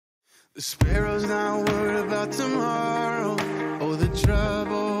The sparrow's not worried about tomorrow or the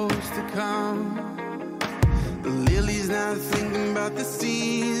troubles to come. The lily's not thinking about the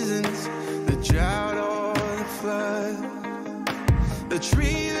seasons, the drought or the flood. The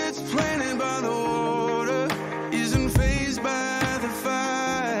tree that's planted by the water isn't fazed by the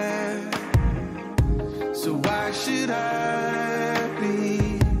fire. So why should I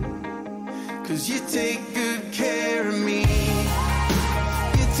be? 'Cause you take good care of me.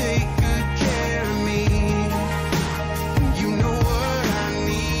 You take good care of me. You know what I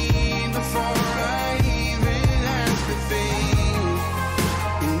need before I even ask a thing.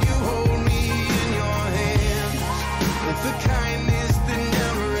 And you hold me in your hands with the kindness that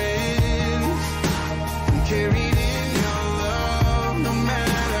never ends. I'm carried in your love no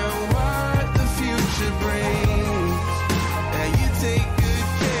matter what the future brings. Yeah, you take good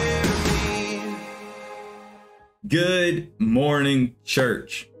care of me. Good morning,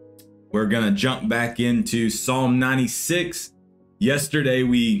 church. We're going to jump back into Psalm 96. Yesterday,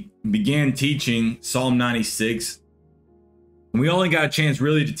 we began teaching Psalm 96. And we only got a chance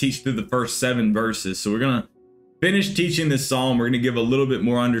really to teach through the first 7 verses. So we're going to finish teaching this psalm. We're going to give a little bit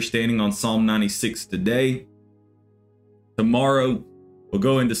more understanding on Psalm 96 today. Tomorrow, we'll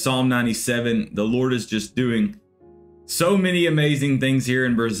go into Psalm 97. The Lord is just doing so many amazing things here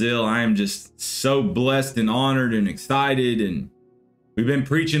in Brazil. I am just so blessed and honored and excited. And we've been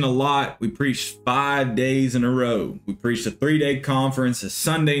preaching a lot. We preached 5 days in a row. We preached a 3-day conference, a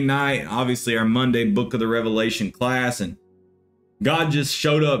Sunday night, obviously our Monday Book of the Revelation class. And God just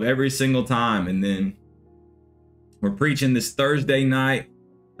showed up every single time. And then we're preaching this Thursday night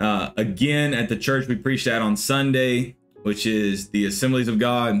again at the church we preached at on Sunday, which is the Assemblies of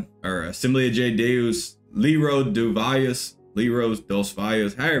God, or Assembly de Deus, Liro dos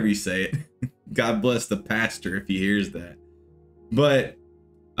Valles, however you say it. God bless the pastor if he hears that. But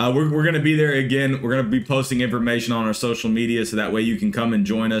we're going to be there again. We're going to be posting information on our social media so that way you can come and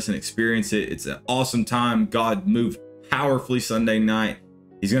join us and experience it. It's an awesome time. God moved powerfully Sunday night.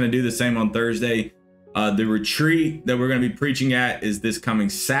 He's going to do the same on Thursday. The retreat that we're going to be preaching at is this coming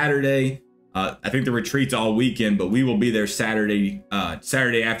Saturday. I think the retreat's all weekend, but we will be there Saturday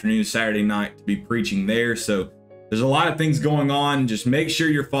afternoon, Saturday night to be preaching there. So there's a lot of things going on. Just make sure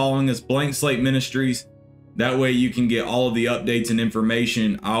you're following us, Blank Slate Ministries. That way you can get all of the updates and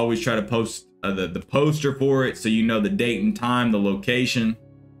information. I always try to post the poster for it so you know the date and time, the location.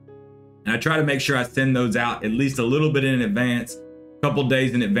 And I try to make sure I send those out at least a little bit in advance, a couple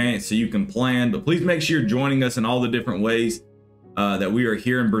days in advance so you can plan. But please make sure you're joining us in all the different ways that we are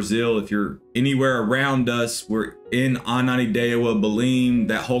here in Brazil. If you're anywhere around us, we're in Ananindeua, Belém,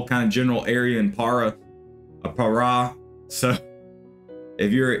 that whole kind of general area in Pará. So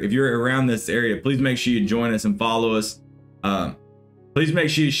if you're around this area, please make sure you join us and follow us. Please make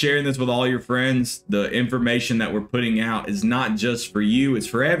sure you're sharing this with all your friends. The information that we're putting out is not just for you, it's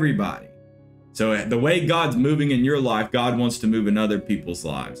for everybody. So the way God's moving in your life, God wants to move in other people's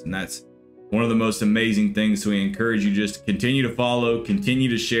lives. And that's one of the most amazing things. So we encourage you just to continue to follow, continue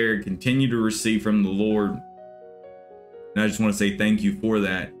to share, continue to receive from the Lord. And I just want to say thank you for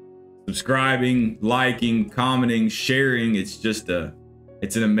that. Subscribing, liking, commenting, sharing. It's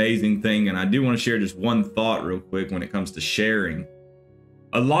an amazing thing. And I do want to share just one thought real quick when it comes to sharing.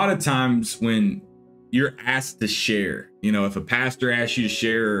 A lot of times when you're asked to share, if a pastor asks you to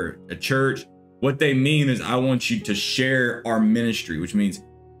share, or a church, what they mean is, I want you to share our ministry, which means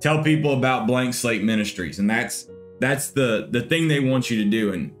tell people about Blank Slate Ministries. And that's the thing they want you to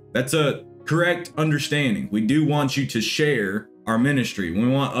do. And that's a correct understanding. We do want you to share our ministry. We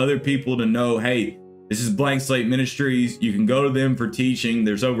want other people to know, hey, this is Blank Slate Ministries. You can go to them for teaching.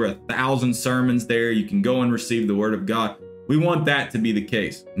 There's over 1,000 sermons there. You can go and receive the word of God. We want that to be the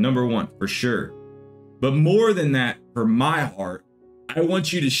case. Number one, for sure. But more than that, for my heart, I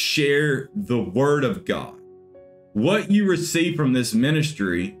want you to share the word of God. What you receive from this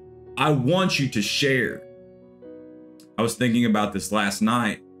ministry, I want you to share. I was thinking about this last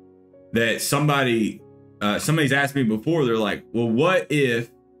night, that somebody's asked me before. They're like, well, what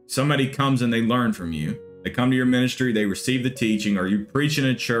if somebody comes and they learn from you? They come to your ministry, they receive the teaching, or you preach in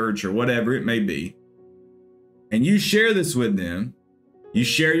a church or whatever it may be, and you share this with them, you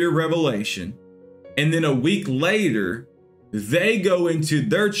share your revelation, and then a week later, they go into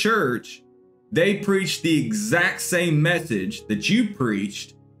their church, they preach the exact same message that you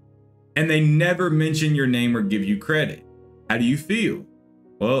preached, and they never mention your name or give you credit. How do you feel?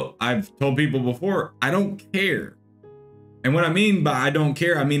 Well, I've told people before, I don't care. And what I mean by I don't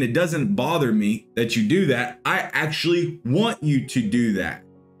care, I mean it doesn't bother me that you do that. I actually want you to do that.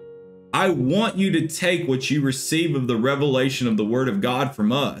 I want you to take what you receive of the revelation of the word of God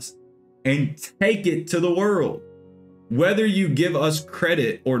from us and take it to the world. Whether you give us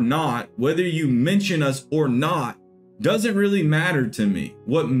credit or not, whether you mention us or not, doesn't really matter to me.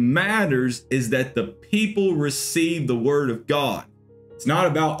 What matters is that the people receive the word of God. It's not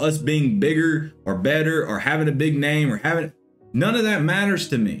about us being bigger or better or having a big name or having, none of that matters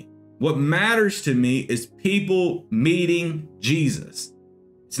to me. What matters to me is people meeting Jesus.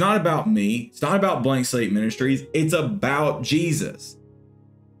 It's not about me. It's not about Blank Slate Ministries. It's about Jesus.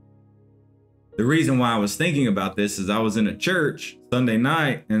 The reason why I was thinking about this is I was in a church Sunday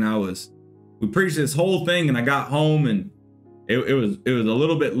night and we preached this whole thing, and I got home and it was a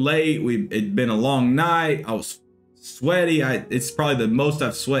little bit late. It'd been a long night. I was sweaty. It's probably the most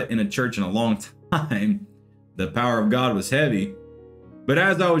I've sweat in a church in a long time. The power of God was heavy. But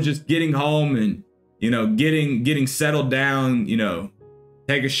as I was just getting home and, getting settled down,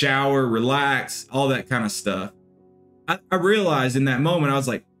 take a shower, relax, all that kind of stuff, I realized in that moment, I was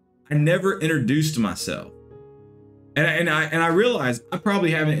like, I never introduced myself. And I realized I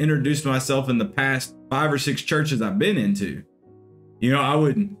probably haven't introduced myself in the past 5 or 6 churches I've been into. I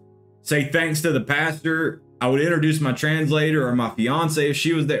would say thanks to the pastor. I would introduce my translator or my fiance if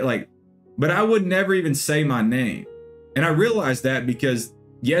she was there, but I would never even say my name. And I realized that because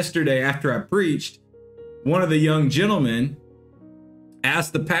yesterday after I preached, one of the young gentlemen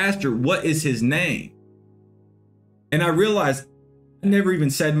asked the pastor, what is his name? And I realized I never even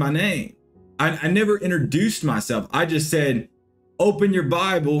said my name. I never introduced myself. I just said, open your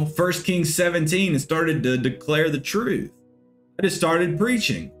Bible, 1 Kings 17, and started to declare the truth. I just started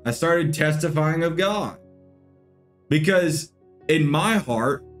preaching. I started testifying of God. Because in my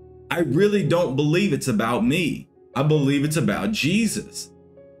heart, I really don't believe it's about me. I believe it's about Jesus.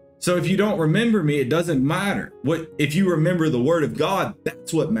 So if you don't remember me, it doesn't matter. If you remember the word of God,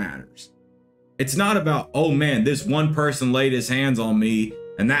 that's what matters. It's not about, oh man, this one person laid his hands on me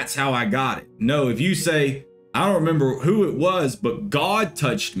and that's how I got it. No, if you say, I don't remember who it was, but God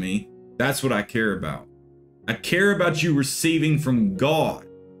touched me, that's what I care about. I care about you receiving from God.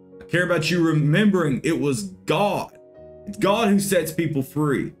 I care about you remembering it was God. It's God who sets people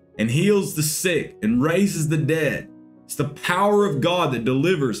free and heals the sick and raises the dead. It's the power of God that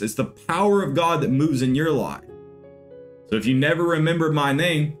delivers. It's the power of God that moves in your life. So if you never remember my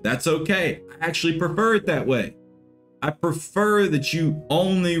name, that's okay. I actually prefer it that way. I prefer that you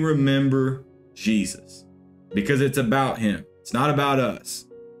only remember Jesus because it's about him. It's not about us.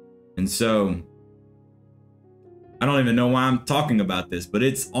 And so I don't even know why I'm talking about this, but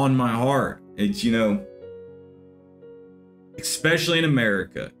it's on my heart. It's, especially in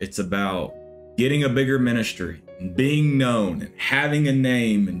America, it's about getting a bigger ministry and being known and having a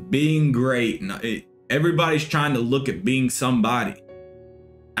name and being great. And everybody's trying to look at being somebody.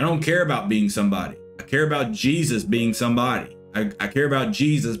 I don't care about being somebody. I care about Jesus being somebody. I care about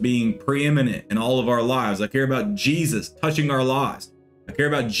Jesus being preeminent in all of our lives. I care about Jesus touching our lives. I care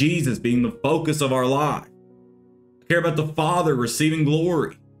about Jesus being the focus of our life. I care about the Father receiving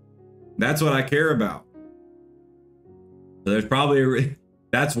glory. That's what I care about. So there's probably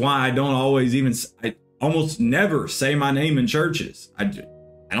that's why I don't always even, I almost never say my name in churches. I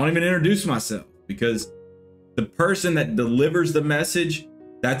don't even introduce myself because the person that delivers the message,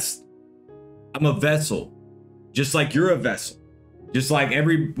 I'm a vessel, just like you're a vessel, just like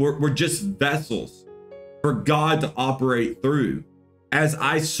we're just vessels for God to operate through. As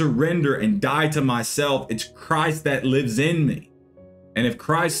I surrender and die to myself, it's Christ that lives in me. And if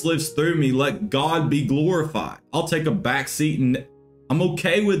Christ lives through me, let God be glorified. I'll take a back seat and I'm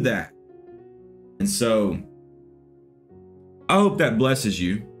okay with that. And so I hope that blesses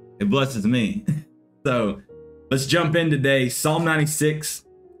you. It blesses me. So let's jump in today. Psalm 96.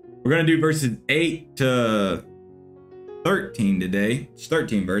 We're going to do verses 8 to 13 today. It's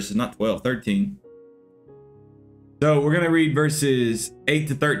 13 verses, not 12, 13. So we're going to read verses 8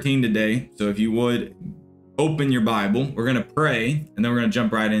 to 13 today. So if you would open your Bible, we're going to pray and then we're going to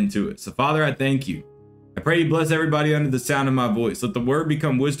jump right into it. So Father, I thank you. I pray you bless everybody under the sound of my voice. Let the word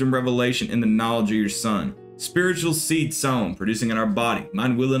become wisdom, revelation in the knowledge of your Son. Spiritual seed sown, producing in our body,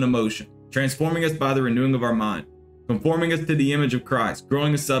 mind, will, and emotion, transforming us by the renewing of our mind, conforming us to the image of Christ,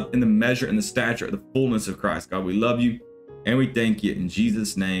 growing us up in the measure and the stature of the fullness of Christ. God, we love you and we thank you in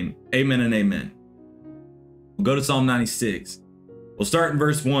Jesus' name. Amen and amen. We'll go to Psalm 96. We'll start in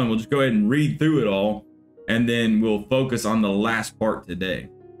verse 1. We'll just go ahead and read through it all, and then we'll focus on the last part today.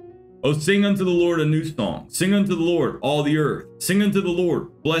 Oh, sing unto the Lord a new song. Sing unto the Lord, all the earth. Sing unto the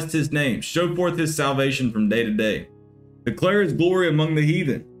Lord, bless his name. Show forth his salvation from day to day. Declare his glory among the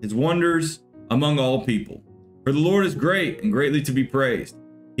heathen, his wonders among all people. For the Lord is great and greatly to be praised.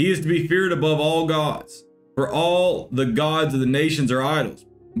 He is to be feared above all gods. For all the gods of the nations are idols,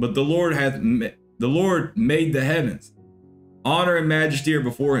 but the Lord made the heavens. Honor and majesty are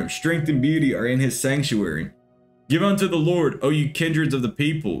before him. Strength and beauty are in his sanctuary. Give unto the Lord, O you kindreds of the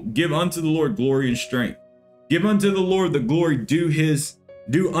people. Give unto the Lord glory and strength. Give unto the Lord the glory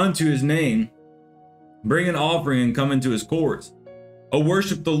due unto his name. Bring an offering and come into his courts. O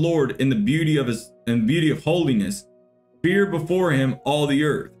worship the Lord in the beauty of holiness. Fear before him all the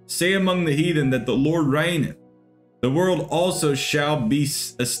earth. Say among the heathen that the Lord reigneth. The world also shall be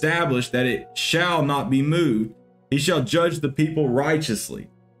established, that it shall not be moved. He shall judge the people righteously.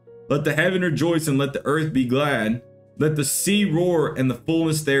 Let the heaven rejoice and let the earth be glad. Let the sea roar and the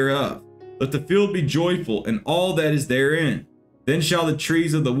fullness thereof. Let the field be joyful and all that is therein. Then shall the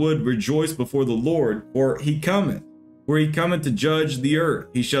trees of the wood rejoice before the Lord, for he cometh to judge the earth.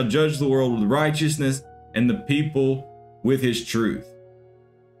 He shall judge the world with righteousness and the people with his truth.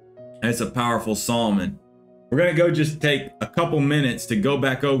 That's a powerful psalm, and we're going to go just take a couple minutes to go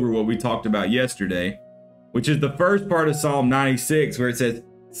back over what we talked about yesterday, which is the first part of Psalm 96, where it says,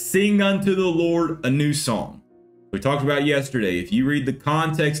 sing unto the Lord a new song. We talked about yesterday, if you read the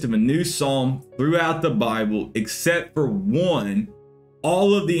context of a new psalm throughout the Bible, except for one,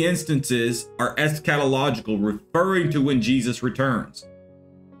 all of the instances are eschatological, referring to when Jesus returns.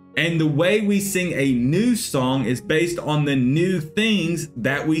 And the way we sing a new song is based on the new things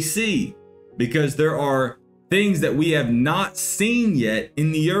that we see, because there are things that we have not seen yet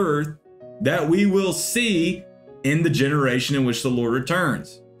in the earth that we will see in the generation in which the Lord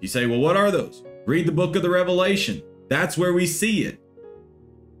returns. You say, well, what are those? Read the book of the Revelation. That's where we see it.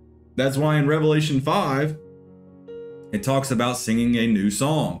 That's why in Revelation 5, it talks about singing a new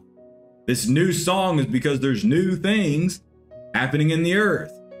song. This new song is because there's new things happening in the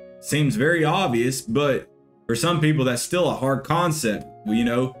earth. Seems very obvious, but for some people, that's still a hard concept. You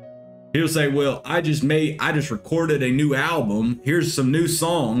know, people say, well, I just recorded a new album. Here's some new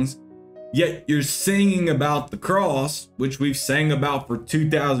songs. Yet you're singing about the cross, which we've sang about for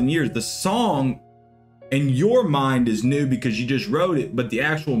 2,000 years. The song in your mind is new because you just wrote it, but the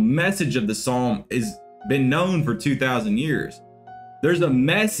actual message of the psalm has been known for 2,000 years. There's a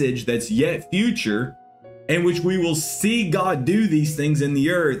message that's yet future in which we will see God do these things in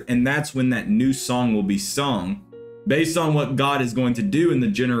the earth, and that's when that new song will be sung based on what God is going to do in the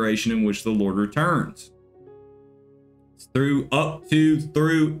generation in which the Lord returns. Through,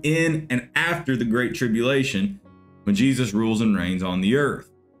 in, and after the Great Tribulation, when Jesus rules and reigns on the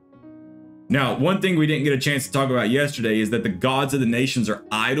earth. Now, one thing we didn't get a chance to talk about yesterday is that the gods of the nations are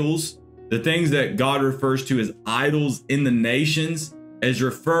idols. The things that God refers to as idols in the nations is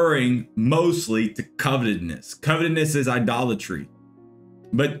referring mostly to covetousness. Covetousness is idolatry.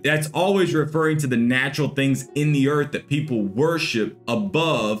 But that's always referring to the natural things in the earth that people worship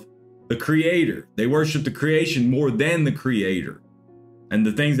above the Creator. They worship the creation more than the Creator. And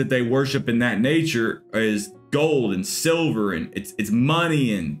the things that they worship in that nature is gold and silver, and it's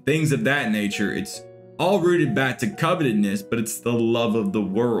money and things of that nature. It's all rooted back to covetousness, but it's the love of the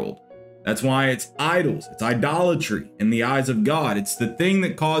world. That's why it's idols. It's idolatry in the eyes of God. It's the thing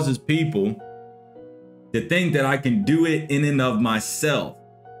that causes people to think that I can do it in and of myself.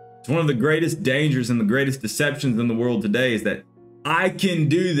 It's one of the greatest dangers and the greatest deceptions in the world today is that I can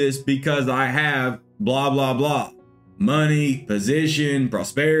do this because I have blah, blah, blah. Money, position,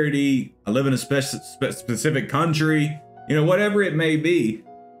 prosperity. I live in a specific country, you know, whatever it may be.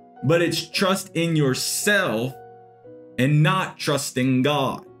 But it's trust in yourself and not trusting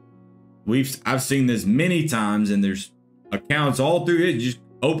God. I've seen this many times, and there's accounts all through it. Just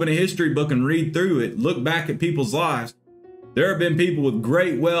open a history book and read through it. Look back at people's lives. There have been people with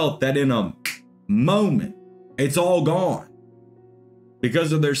great wealth that in a moment, it's all gone.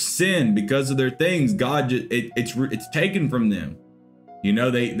 Because of their sin, because of their things, God just, it's taken from them. You know,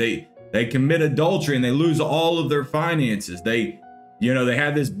 they commit adultery and they lose all of their finances. They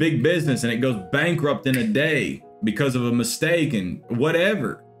have this big business and it goes bankrupt in a day because of a mistake and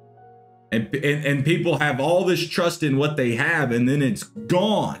whatever. And people have all this trust in what they have, and then it's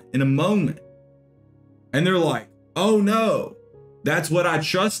gone in a moment. And they're like, oh no, that's what I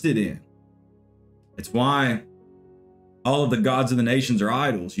trusted in. It's why all of the gods of the nations are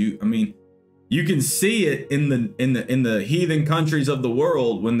idols. You can see it in the heathen countries of the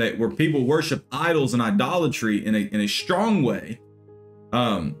world where people worship idols and idolatry in a strong way.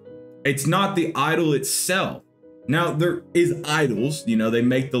 It's not the idol itself. Now there is idols, you know, they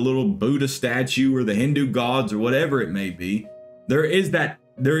make the little Buddha statue or the Hindu gods or whatever it may be. There is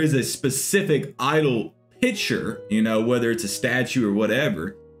a specific idol picture, you know, whether it's a statue or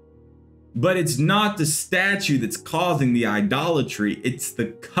whatever. But it's not the statue that's causing the idolatry. It's the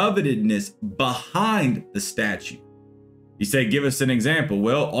covetedness behind the statue. You say, give us an example.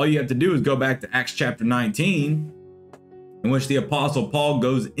 Well, all you have to do is go back to Acts chapter 19, in which the Apostle Paul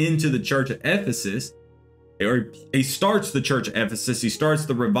goes into the church at Ephesus, or he starts the church at Ephesus. He starts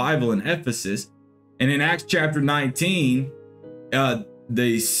the revival in Ephesus. And in Acts chapter 19,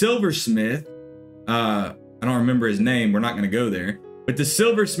 the silversmith, I don't remember his name, we're not going to go there, but the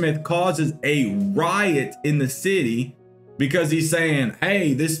silversmith causes a riot in the city because he's saying,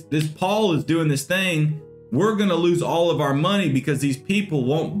 hey, this Paul is doing this thing. We're going to lose all of our money because these people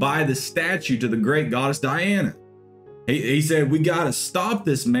won't buy the statue to the great goddess Diana. He said, we got to stop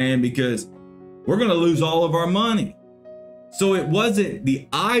this man because we're going to lose all of our money. So it wasn't the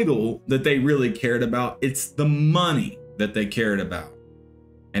idol that they really cared about. It's the money that they cared about.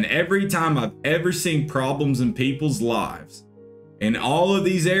 And every time I've ever seen problems in people's lives, in all of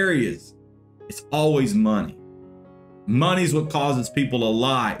these areas, it's always money. Money's what causes people to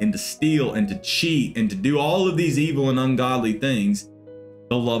lie and to steal and to cheat and to do all of these evil and ungodly things.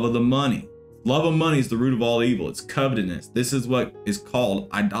 The love of the money. Love of money is the root of all evil. It's covetousness. This is what is called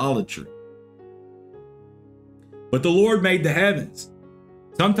idolatry. But the Lord made the heavens.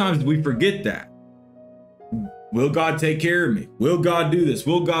 Sometimes we forget that. Will God take care of me? Will God do this?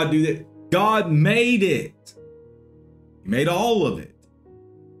 Will God do that? God made it. He made all of it.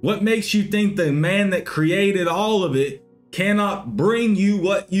 What makes you think the man that created all of it cannot bring you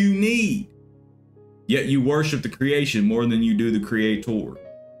what you need? Yet you worship the creation more than you do the creator.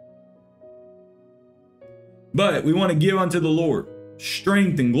 But we want to give unto the Lord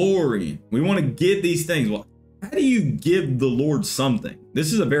strength and glory. We want to give these things. Well, how do you give the Lord something?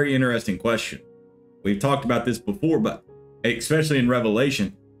 This is a very interesting question. We've talked about this before, but especially in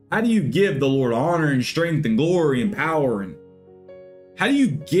Revelation, how do you give the Lord honor and strength and glory and power? And how do you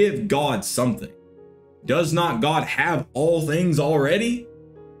give God something? Does not God have all things already?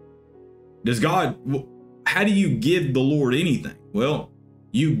 How do you give the Lord anything? Well,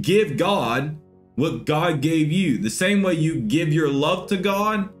 you give God what God gave you. The same way you give your love to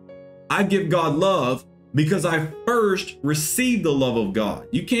God, I give God love because I first received the love of God.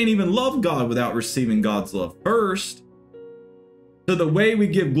 You can't even love God without receiving God's love first. So the way we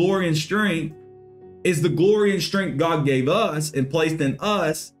give glory and strength is the glory and strength God gave us and placed in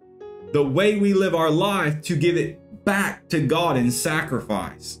us, the way we live our life to give it back to God in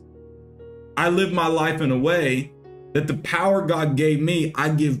sacrifice. I live my life in a way that the power God gave me, I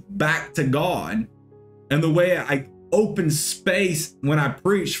give back to God. And the way I open space when I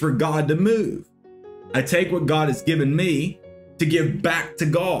preach for God to move. I take what God has given me to give back to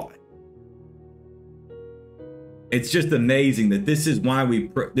God. It's just amazing that this is why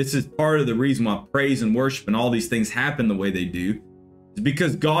this is part of the reason why praise and worship and all these things happen the way they do. It's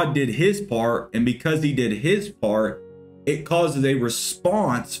because God did his part, and because he did his part, it causes a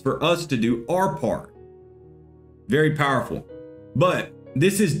response for us to do our part. Very powerful. But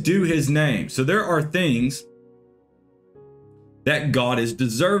this is due his name. So there are things that God is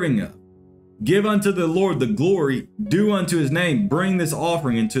deserving of. Give unto the Lord the glory, due unto his name, bring this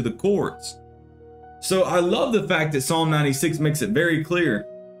offering into the courts. So I love the fact that Psalm 96 makes it very clear.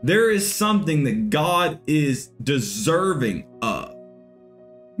 There is something that God is deserving of.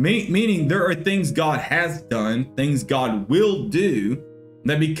 Meaning there are things God has done, things God will do,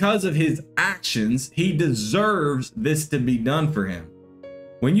 that because of his actions, he deserves this to be done for him.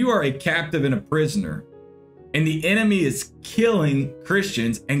 When you are a captive and a prisoner, and the enemy is killing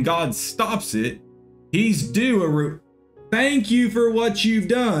Christians and God stops it, he's due a thank you for what you've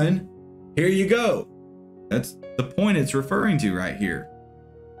done. Here you go. That's the point it's referring to right here.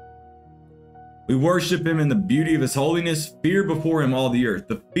 We worship him in the beauty of his holiness, fear before him all the earth.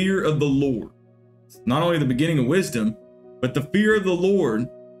 The fear of the Lord. It's not only the beginning of wisdom, but the fear of the Lord,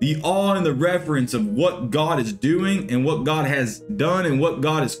 the awe and the reverence of what God is doing and what God has done and what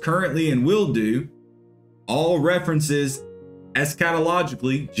God is currently and will do. All references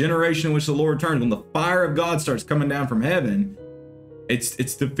eschatologically, generation in which the Lord returns. When the fire of God starts coming down from heaven,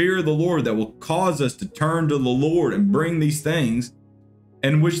 it's the fear of the Lord that will cause us to turn to the Lord and bring these things,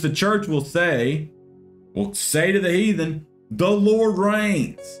 in which the church will say to the heathen, the Lord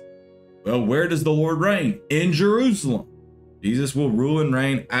reigns. Well, where does the Lord reign? In Jerusalem. Jesus will rule and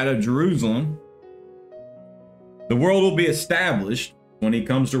reign out of Jerusalem. The world will be established when he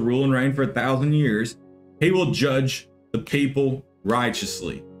comes to rule and reign for 1,000 years. He will judge the people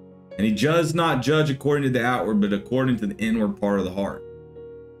righteously. And he does not judge according to the outward, but according to the inward part of the heart.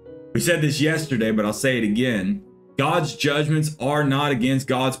 We said this yesterday, but I'll say it again. God's judgments are not against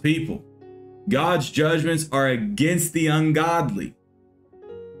God's people. God's judgments are against the ungodly.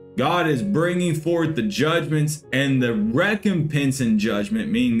 God is bringing forth the judgments and the recompense in judgment,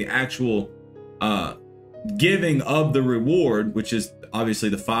 meaning the actual giving of the reward, which is obviously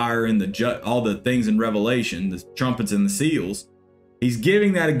the fire and all the things in Revelation, the trumpets and the seals. He's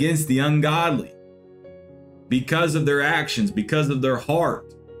giving that against the ungodly because of their actions, because of their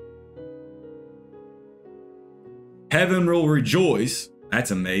heart. Heaven will rejoice. That's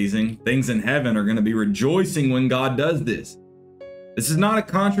amazing. Things in heaven are going to be rejoicing when God does this. This is not a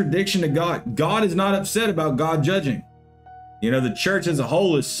contradiction to God. God is not upset about God judging. You know, the church as a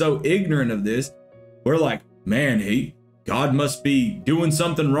whole is so ignorant of this. We're like, man, God must be doing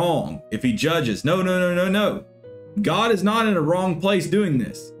something wrong if he judges. No, no, no, no, no. God is not in a wrong place doing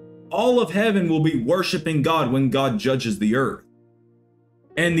this. All of heaven will be worshiping God when God judges the earth.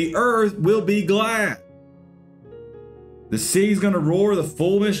 And the earth will be glad. The sea's going to roar, the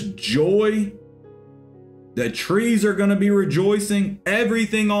fullness, joy. The trees are going to be rejoicing.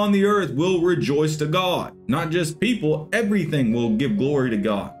 Everything on the earth will rejoice to God. Not just people, everything will give glory to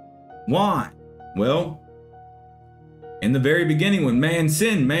God. Why? Well, in the very beginning, when man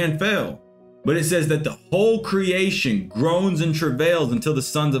sinned, man fell. But it says that the whole creation groans and travails until the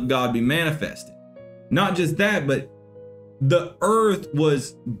sons of God be manifested. Not just that, but the earth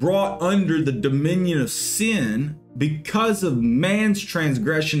was brought under the dominion of sin because of man's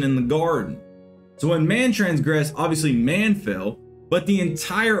transgression in the garden. So when man transgressed, obviously man fell, but the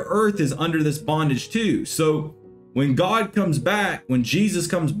entire earth is under this bondage too. So when God comes back, when Jesus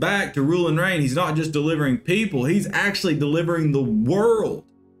comes back to rule and reign, he's not just delivering people, he's actually delivering the world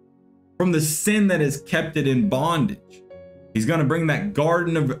from the sin that has kept it in bondage. He's going to bring that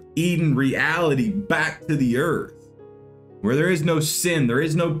Garden of Eden reality back to the earth, where there is no sin, there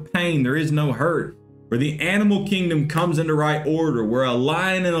is no pain, there is no hurt, where the animal kingdom comes into right order, where a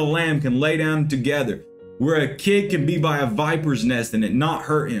lion and a lamb can lay down together, where a kid can be by a viper's nest and it not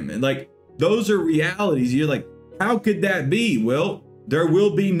hurt him. And like, those are realities. You're like, how could that be? Well, there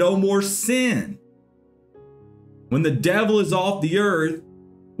will be no more sin. When the devil is off the earth,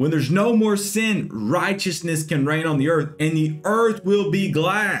 when there's no more sin, righteousness can reign on the earth, and the earth will be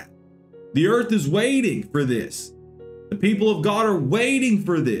glad. The earth is waiting for this. The people of God are waiting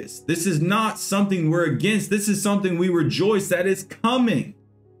for this. This is not something we're against. This is something we rejoice that is coming.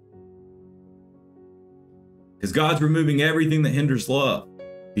 Because God's removing everything that hinders love.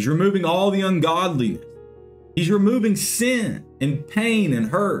 He's removing all the ungodliness. He's removing sin and pain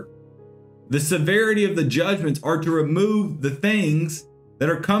and hurt. The severity of the judgments are to remove the things that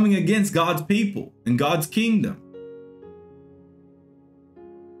are coming against God's people and God's kingdom.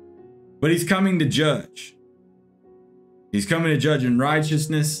 But he's coming to judge. He's coming to judge in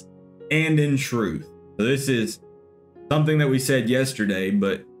righteousness and in truth. So this is something that we said yesterday,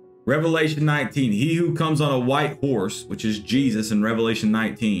 but Revelation 19, he who comes on a white horse, which is Jesus in Revelation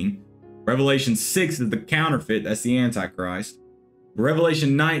 19. Revelation 6 is the counterfeit, that's the Antichrist.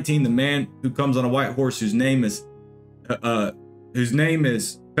 Revelation 19, the man who comes on a white horse whose name is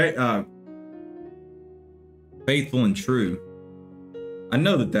faithful and true. I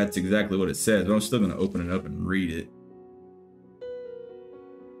know that that's exactly what it says, but I'm still going to open it up and read it.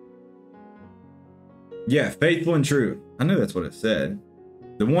 Yeah, faithful and true. I know that's what it said.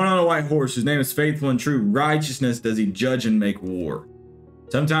 The one on a white horse whose name is faithful and true, righteousness does he judge and make war.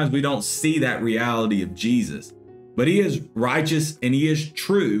 Sometimes we don't see that reality of Jesus, but he is righteous and he is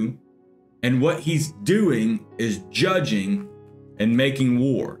true. And what he's doing is judging and making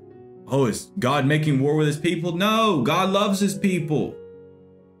war. Oh, is God making war with his people? No, God loves his people.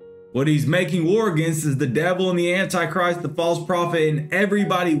 What he's making war against is the devil and the Antichrist, the false prophet, and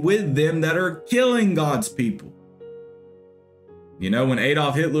everybody with them that are killing God's people. You know, when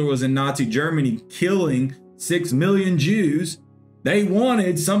Adolf Hitler was in Nazi Germany killing 6 million Jews, they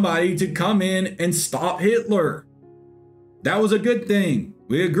wanted somebody to come in and stop Hitler. That was a good thing.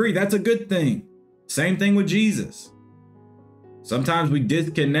 We agree, that's a good thing. Same thing with Jesus. Sometimes we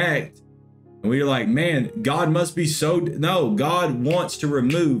disconnect and we're like, man, God must be so... No, God wants to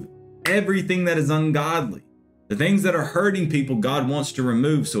remove everything that is ungodly. The things that are hurting people, God wants to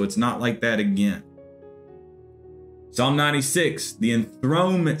remove so it's not like that again. Psalm 96, the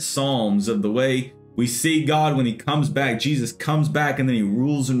enthronement psalms of the way we see God when he comes back. Jesus comes back and then he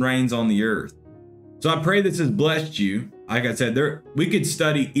rules and reigns on the earth. So I pray this has blessed you. Like I said, we could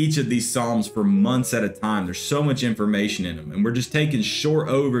study each of these psalms for months at a time. There's so much information in them, and we're just taking short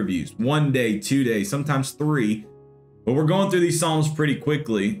overviews, 1 day, 2 days, sometimes 3. But we're going through these psalms pretty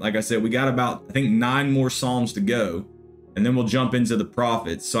quickly. Like I said, we got about, I think, 9 more psalms to go, and then we'll jump into the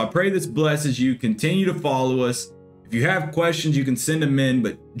prophets. So I pray this blesses you. Continue to follow us. If you have questions, you can send them in,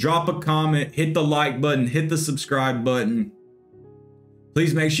 but drop a comment, hit the like button, hit the subscribe button.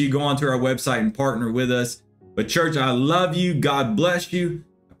 Please make sure you go onto our website and partner with us. But church, I love you. God bless you.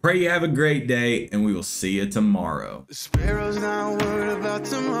 I Pray you have a great day, and we will see you tomorrow. The sparrow's not worried about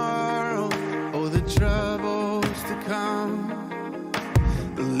tomorrow or the troubles to come.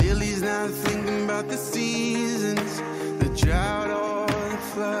 The lily's not thinking about the seasons, the drought or the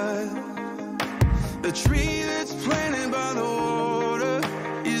flood. The tree that's planted by the water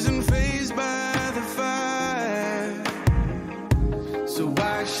isn't fazed by the fire. So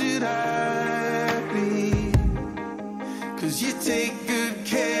why should I be? 'Cause you take good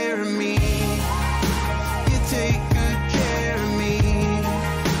care of me. You take good care of me.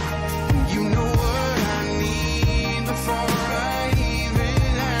 You know what I need before I even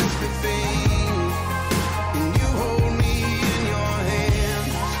ask a thing. And you hold me in your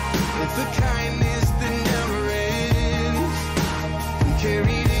hands with the kindness that never ends. I'm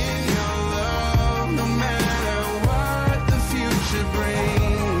carried in your love no matter what the future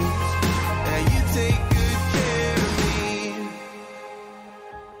brings. Yeah, you take good care of me.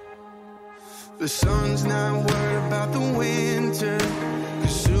 The sun's not worried about the winter,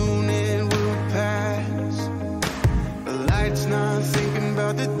 'cause soon it will pass. The light's not thinking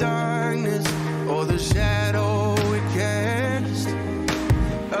about the darkness or the shadow